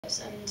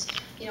relationships,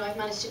 and I've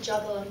managed to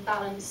juggle and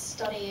balance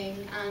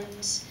studying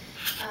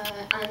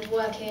and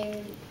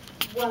working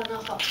well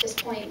enough up to this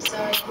point, so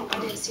I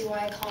don't see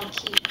why I can't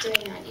keep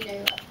doing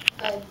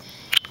that.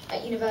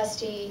 At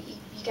university,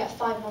 you get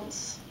 5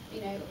 months,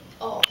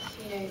 off,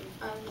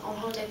 on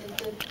holiday.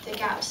 The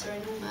gaps are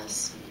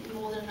enormous.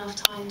 More than enough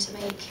time to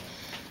make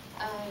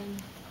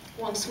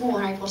one small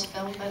Harry Potter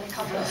film, but a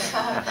couple of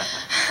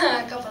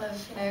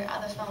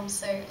other films.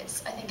 So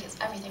I think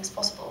everything's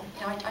possible.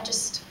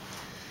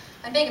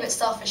 I'm being a bit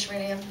selfish,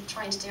 really. I'm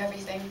trying to do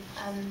everything.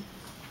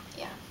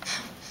 Yeah.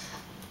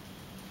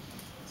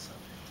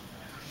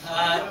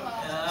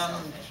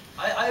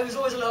 I was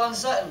always a little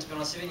uncertain, to be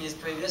honest, in years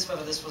previous,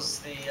 whether this was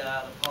the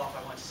path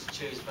I wanted to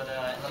choose. But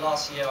in the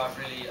last year, I've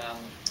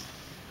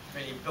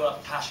really built up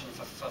a passion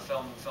for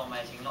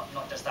filmmaking,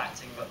 not just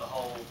acting, but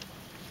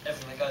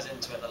everything that goes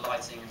into it, the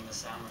lighting and the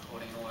sound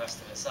recording and all the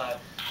rest of it. So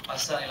I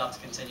certainly love to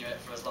continue it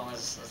for as long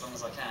as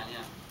I can.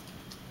 Yeah.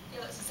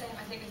 Yeah, that's the same.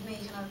 I think with me,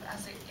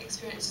 as the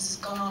experiences has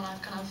gone on,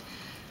 I've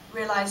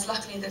realised,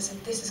 luckily, that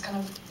this is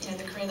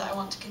the career that I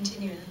want to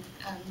continue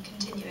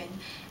in.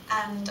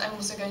 And I'm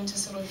also going to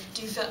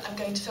I'm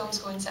going to film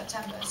school in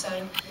September,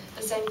 so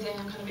the same thing.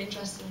 I'm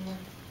interested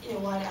in the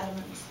wider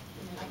elements,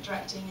 like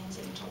directing and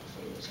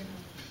cinematography, which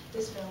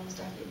this film has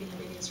definitely been a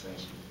big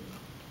inspiration for me.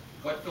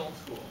 What film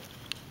school?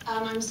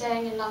 I'm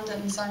staying in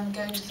London, so I'm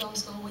going to film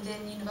school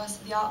within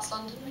University of the Arts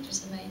London, which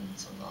is the main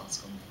art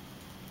school.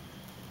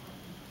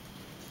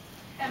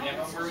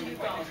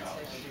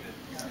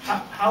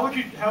 How would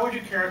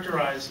you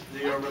characterize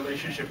your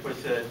relationship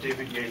with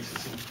David Yates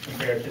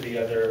compared to the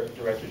other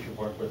directors you've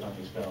worked with on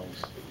these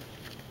films?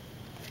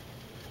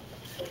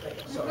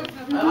 Sorry,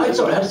 I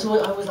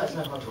always like to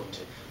know who I'm talking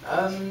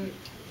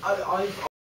to.